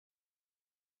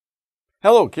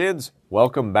Hello kids,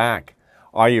 welcome back.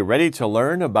 Are you ready to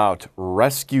learn about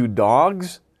rescue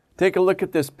dogs? Take a look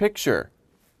at this picture.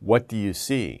 What do you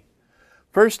see?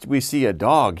 First, we see a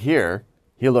dog here.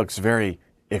 He looks very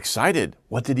excited.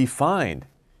 What did he find?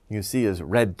 You see his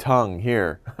red tongue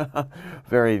here.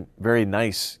 Very, very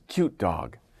nice, cute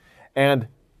dog. And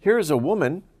here's a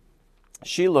woman.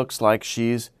 She looks like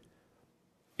she's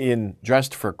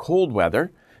dressed for cold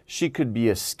weather. She could be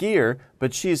a skier,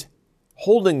 but she's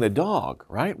holding the dog,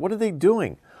 right? What are they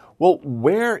doing? Well,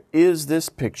 where is this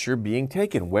picture being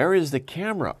taken? Where is the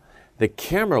camera? The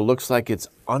camera looks like it's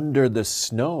under the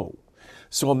snow.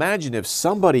 So imagine if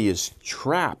somebody is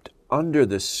trapped under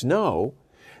the snow,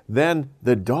 then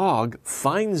the dog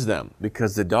finds them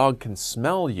because the dog can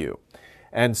smell you.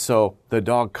 And so the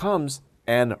dog comes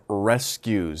and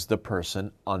rescues the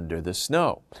person under the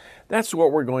snow. That's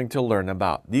what we're going to learn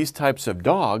about. These types of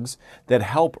dogs that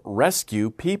help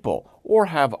rescue people or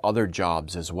have other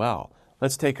jobs as well.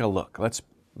 Let's take a look. Let's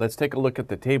take a look at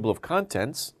the table of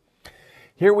contents.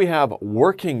 Here we have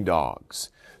working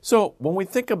dogs. So when we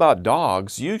think about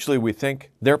dogs, usually we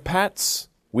think they're pets.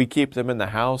 We keep them in the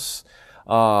house.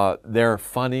 They're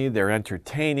funny, they're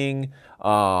entertaining.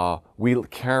 We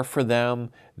care for them.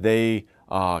 They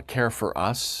care for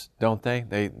us, don't they?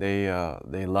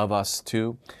 They love us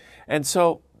too. And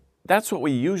so that's what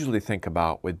we usually think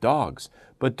about with dogs.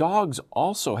 But dogs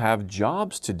also have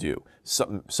jobs to do.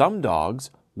 Some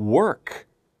dogs work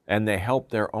and they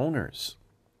help their owners.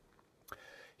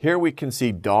 Here we can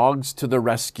see dogs to the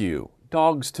rescue.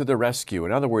 Dogs to the rescue.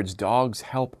 In other words, dogs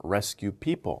help rescue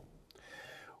people.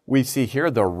 We see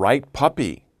here the right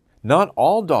puppy. Not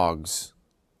all dogs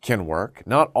can work.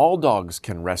 Not all dogs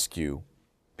can rescue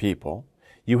people.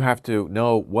 You have to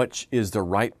know which is the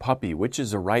right puppy, which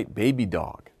is the right baby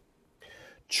dog.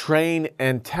 Train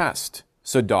and test.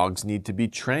 So dogs need to be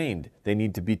trained. They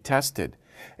need to be tested.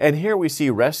 And here we see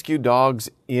rescue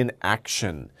dogs in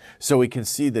action. So we can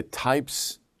see the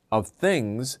types of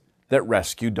things that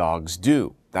rescue dogs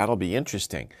do. That'll be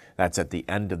interesting. That's at the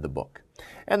end of the book.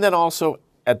 And then also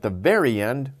at the very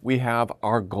end, we have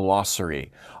our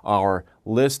glossary, our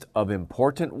list of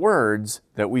important words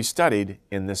that we studied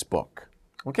in this book.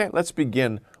 Okay, let's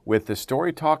begin with the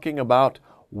story talking about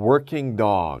working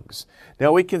dogs.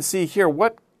 Now we can see here,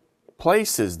 what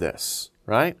place is this,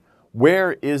 right?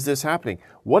 Where is this happening?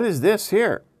 What is this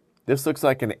here? This looks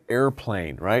like an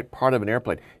airplane, right? Part of an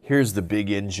airplane. Here's the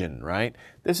big engine, right?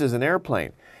 This is an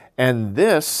airplane. And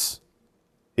this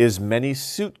is many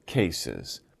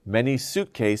suitcases. Many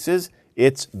suitcases,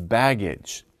 it's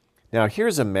baggage. Now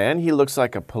here's a man, he looks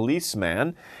like a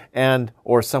policeman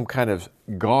or some kind of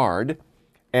guard.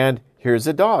 And here's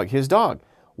a dog, his dog.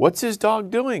 What's his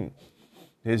dog doing?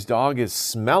 His dog is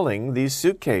smelling these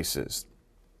suitcases.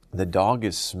 The dog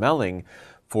is smelling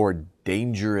for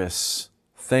dangerous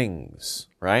things,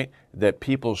 right? That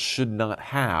people should not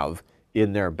have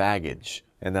in their baggage.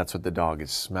 And that's what the dog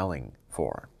is smelling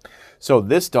for. So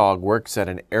this dog works at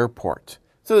an airport.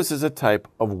 So this is a type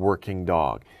of working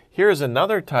dog. Here's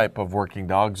another type of working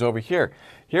dogs over here.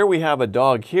 Here we have a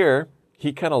dog here.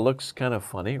 He kind of looks kind of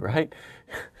funny, right?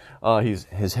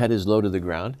 His head is low to the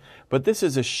ground. But this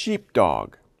is a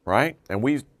sheepdog, right? And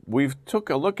we've took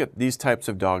a look at these types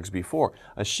of dogs before.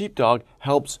 A sheepdog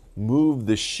helps move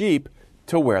the sheep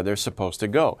to where they're supposed to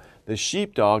go. The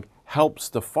sheepdog helps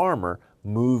the farmer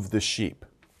move the sheep.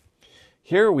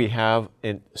 Here we have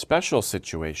a special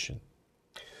situation.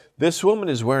 This woman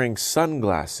is wearing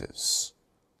sunglasses.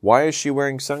 Why is she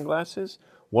wearing sunglasses?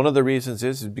 One of the reasons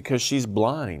is because she's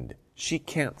blind. She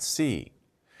can't see.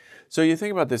 So you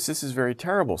think about this, this is very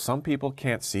terrible. Some people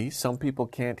can't see, some people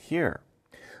can't hear.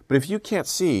 But if you can't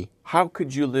see, how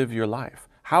could you live your life?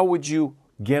 How would you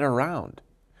get around?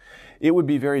 It would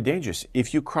be very dangerous.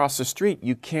 If you cross the street,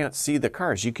 you can't see the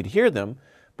cars. You could hear them,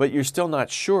 but you're still not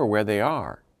sure where they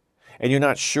are. And you're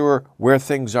not sure where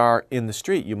things are in the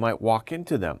street. You might walk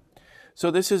into them. So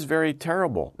this is very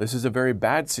terrible. This is a very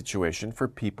bad situation for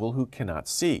people who cannot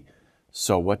see.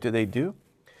 So what do?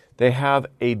 They have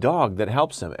a dog that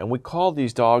helps them. And we call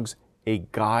these dogs a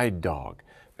guide dog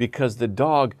because the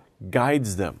dog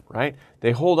guides them, right?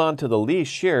 They hold on to the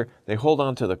leash here. They hold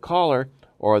on to the collar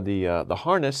or the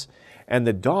harness, and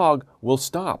the dog will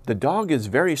stop. The dog is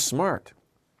very smart.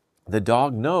 The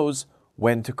dog knows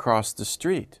when to cross the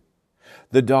street.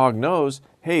 The dog knows,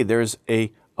 hey, there's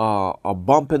a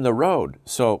bump in the road,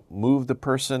 so move the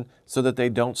person so that they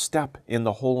don't step in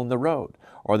the hole in the road,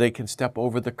 or they can step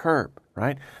over the curb,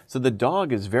 right? So the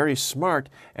dog is very smart,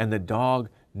 and the dog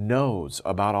knows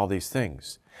about all these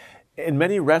things. In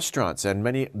many restaurants and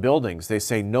many buildings, they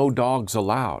say no dogs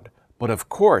allowed, But of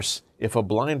course, if a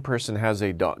blind person has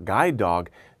a guide dog,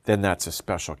 then that's a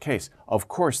special case. Of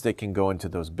course, they can go into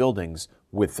those buildings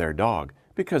with their dog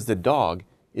because the dog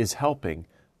is helping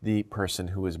the person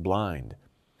who is blind.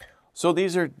 So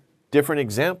these are different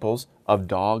examples of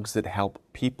dogs that help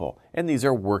people, and these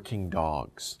are working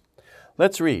dogs.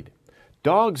 Let's read.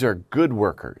 Dogs are good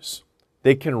workers.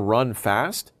 They can run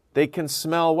fast. They can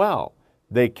smell well.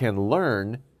 They can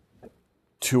learn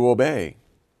to obey.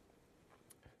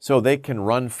 So they can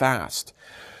run fast.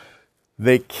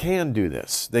 They can do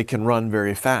this. They can run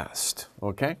very fast,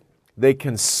 okay? They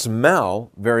can smell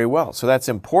very well. So that's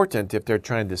important if they're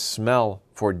trying to smell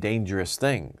for dangerous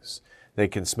things. They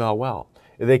can smell well.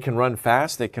 They can run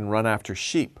fast. They can run after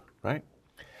sheep, right?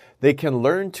 They can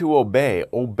learn to obey.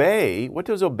 Obey, what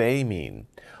does obey mean?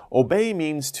 Obey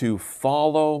means to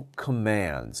follow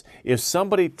commands. If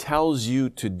somebody tells you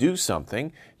to do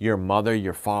something, your mother,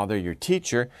 your father, your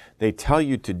teacher, they tell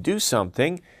you to do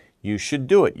something, you should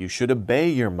do it. You should obey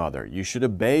your mother. You should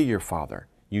obey your father.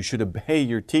 You should obey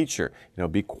your teacher.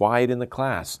 Be quiet in the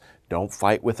class. Don't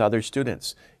fight with other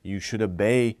students. You should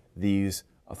obey these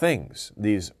things,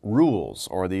 these rules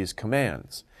or these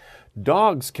commands.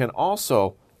 Dogs can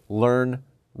also learn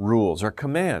rules or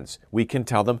commands. We can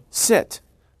tell them sit,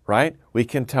 right? We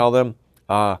can tell them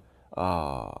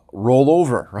roll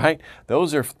over, right?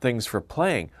 Those are things for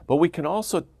playing. But we can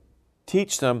also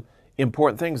teach them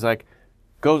important things like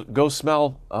go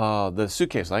smell the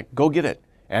suitcase, like go get it,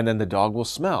 and then the dog will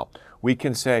smell. We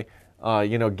can say,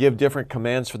 give different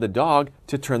commands for the dog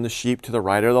to turn the sheep to the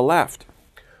right or the left.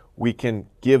 We can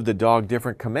give the dog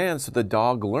different commands so the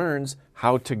dog learns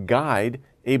how to guide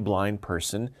a blind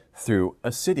person through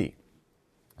a city.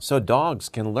 So dogs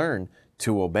can learn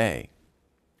to obey.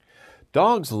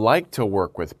 Dogs like to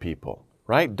work with people,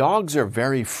 right? Dogs are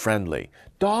very friendly.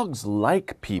 Dogs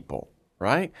like people,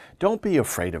 right? Don't be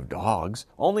afraid of dogs.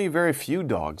 Only very few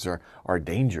dogs are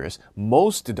dangerous.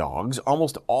 Most dogs,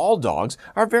 almost all dogs,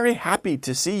 are very happy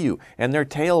to see you, and their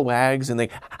tail wags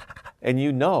and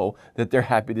you know that they're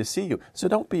happy to see you. So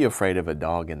don't be afraid of a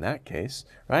dog in that case,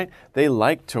 right? They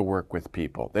like to work with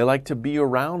people. They like to be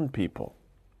around people.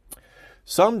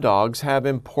 Some dogs have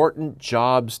important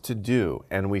jobs to do,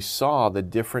 and we saw the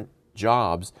different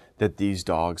jobs that these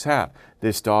dogs have.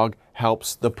 This dog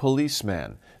helps the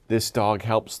policeman. This dog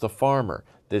helps the farmer.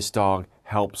 This dog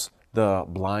helps the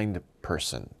blind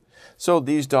person. So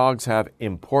these dogs have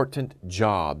important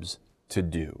jobs to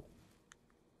do.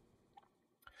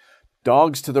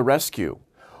 Dogs to the rescue.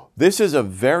 This is a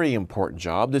very important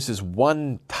job. This is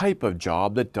one type of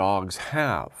job that dogs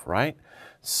have, right?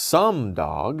 Some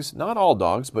dogs, not all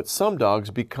dogs, but some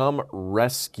dogs become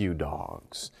rescue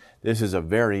dogs. This is a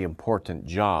very important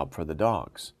job for the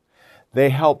dogs.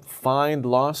 They help find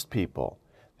lost people.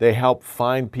 They help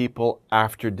find people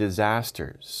after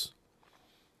disasters.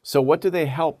 So what do they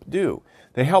help do?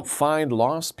 They help find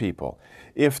lost people.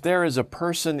 If there is a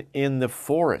person in the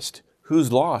forest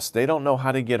who's lost, they don't know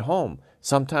how to get home.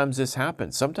 Sometimes this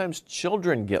happens. Sometimes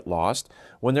children get lost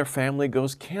when their family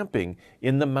goes camping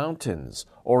in the mountains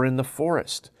or in the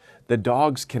forest. The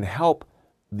dogs can help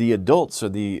the adults or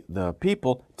the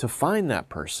people to find that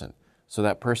person so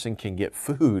that person can get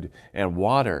food and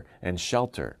water and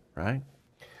shelter, right?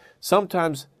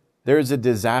 Sometimes there's a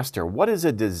disaster. What is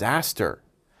a disaster?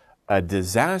 A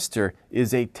disaster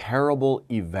is a terrible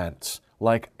event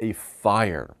like a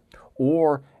fire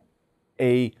or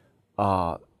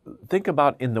think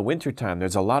about in the wintertime,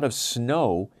 there's a lot of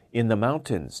snow in the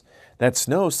mountains. That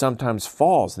snow sometimes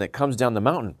falls and it comes down the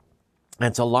mountain. And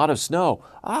it's a lot of snow.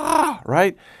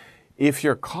 Right? If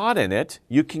you're caught in it,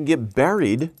 you can get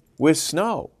buried with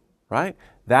snow, right?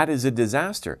 That is a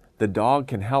disaster. The dog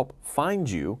can help find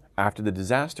you after the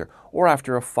disaster, or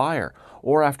after a fire,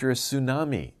 or after a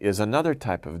tsunami is another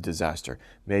type of disaster.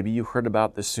 Maybe you heard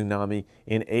about the tsunami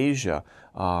in Asia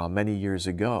many years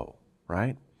ago,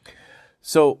 right?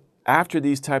 So after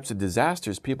these types of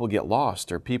disasters, people get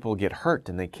lost or people get hurt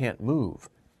and they can't move.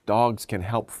 Dogs can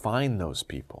help find those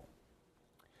people.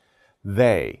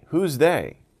 They, who's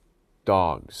they?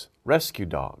 Dogs, rescue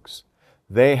dogs.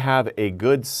 They have a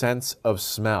good sense of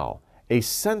smell. A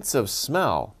sense of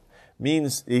smell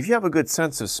means, if you have a good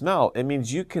sense of smell, it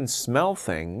means you can smell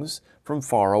things from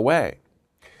far away.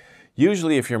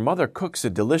 Usually if your mother cooks a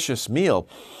delicious meal,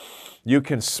 you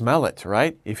can smell it,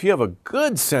 right? If you have a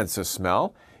good sense of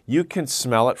smell, you can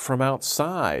smell it from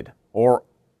outside or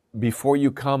before you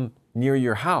come near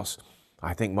your house.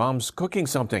 I think mom's cooking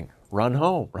something. Run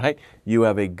home, right? You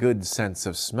have a good sense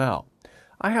of smell.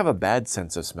 I have a bad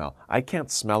sense of smell. I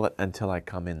can't smell it until I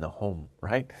come in the home,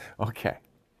 right? Okay.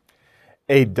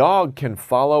 A dog can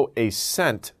follow a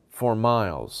scent for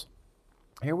miles.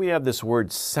 Here we have this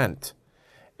word scent.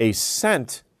 A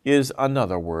scent is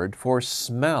another word for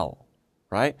smell,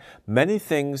 right? Many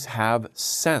things have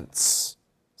scents.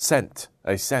 Scent,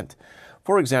 a scent.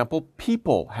 For example,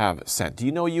 people have scent. Do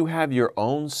you know you have your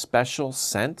own special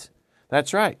scent?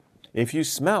 That's right. If you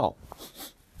smell,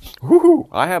 whoo,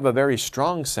 I have a very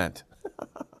strong scent.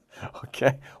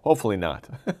 Okay, hopefully not.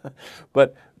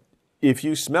 But if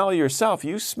you smell yourself,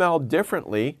 you smell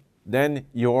differently than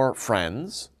your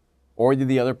friends or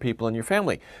the other people in your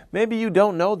family. Maybe you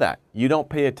don't know that. You don't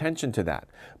pay attention to that.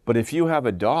 But if you have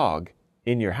a dog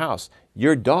in your house,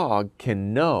 your dog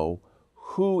can know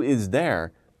who is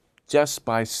there just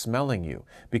by smelling you,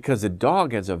 because the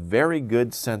dog has a very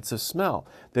good sense of smell.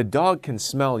 The dog can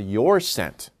smell your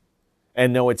scent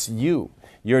and know it's you.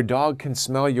 Your dog can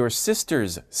smell your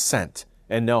sister's scent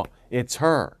and know it's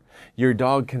her. Your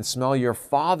dog can smell your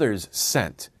father's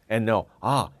scent and know,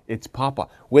 it's Papa.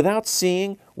 Without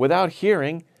seeing, without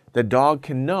hearing, the dog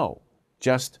can know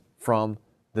just from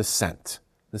the scent.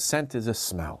 The scent is a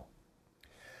smell.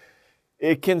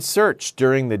 It can search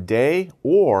during the day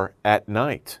or at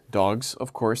night. Dogs,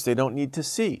 of course, they don't need to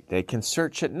see. They can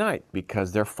search at night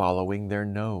because they're following their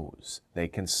nose. They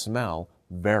can smell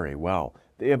very well.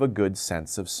 They have a good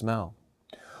sense of smell.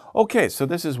 Okay, so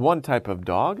this is one type of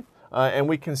dog, and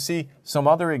we can see some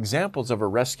other examples of a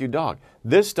rescue dog.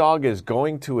 This dog is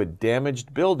going to a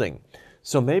damaged building.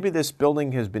 So maybe this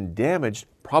building has been damaged,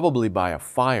 probably by a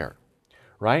fire,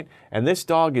 right? And this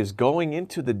dog is going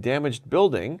into the damaged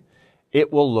building.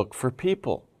 It will look for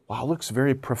people. Wow, looks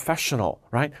very professional,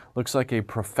 right? Looks like a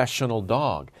professional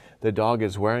dog. The dog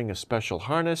is wearing a special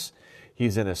harness.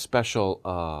 He's in a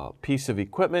special piece of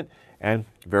equipment and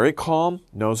very calm,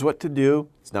 knows what to do.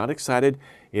 It's not excited.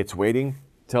 It's waiting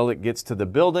till it gets to the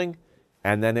building,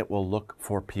 and then it will look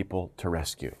for people to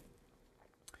rescue.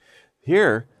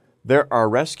 Here, there are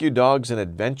rescue dogs in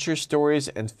adventure stories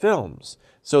and films.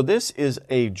 So this is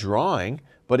a drawing,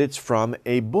 but it's from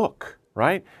a book,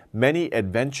 right? Many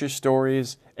adventure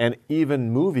stories and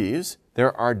even movies,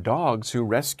 there are dogs who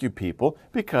rescue people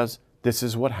because this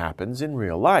is what happens in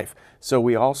real life. So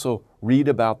we also read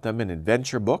about them in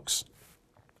adventure books.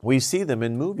 We see them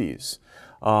in movies.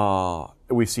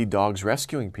 We see dogs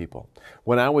rescuing people.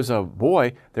 When I was a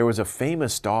boy, there was a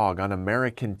famous dog on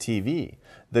American TV.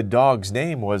 The dog's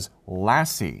name was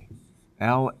Lassie.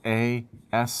 Lassie.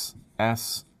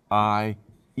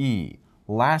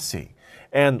 Lassie.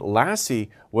 And Lassie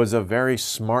was a very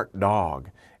smart dog,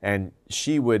 and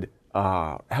she would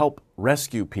help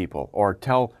rescue people or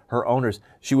tell her owners.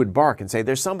 She would bark and say,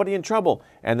 there's somebody in trouble,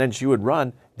 and then she would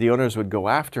run. The owners would go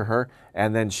after her,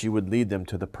 and then she would lead them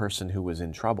to the person who was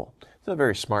in trouble. It's a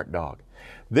very smart dog.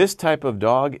 This type of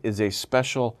dog is a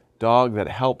special dog that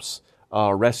helps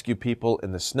rescue people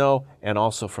in the snow and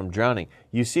also from drowning.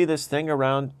 You see this thing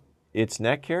around its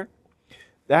neck here?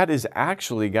 That is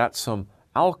actually got some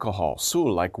alcohol,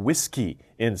 sul, like whiskey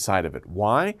inside of it.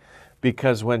 Why?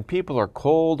 Because when people are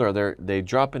cold or they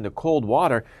drop into cold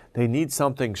water, they need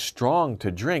something strong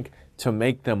to drink to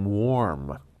make them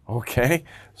warm. Okay?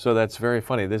 So that's very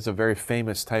funny. This is a very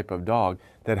famous type of dog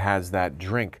that has that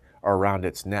drink around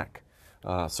its neck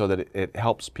so that it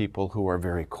helps people who are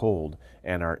very cold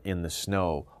and are in the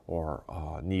snow or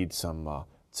need some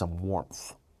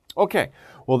warmth. Okay,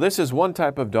 well, this is one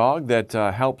type of dog that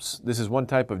helps. This is one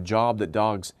type of job that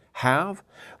dogs have.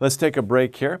 Let's take a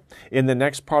break here. In the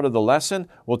next part of the lesson,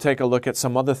 we'll take a look at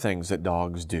some other things that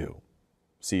dogs do.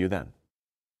 See you then.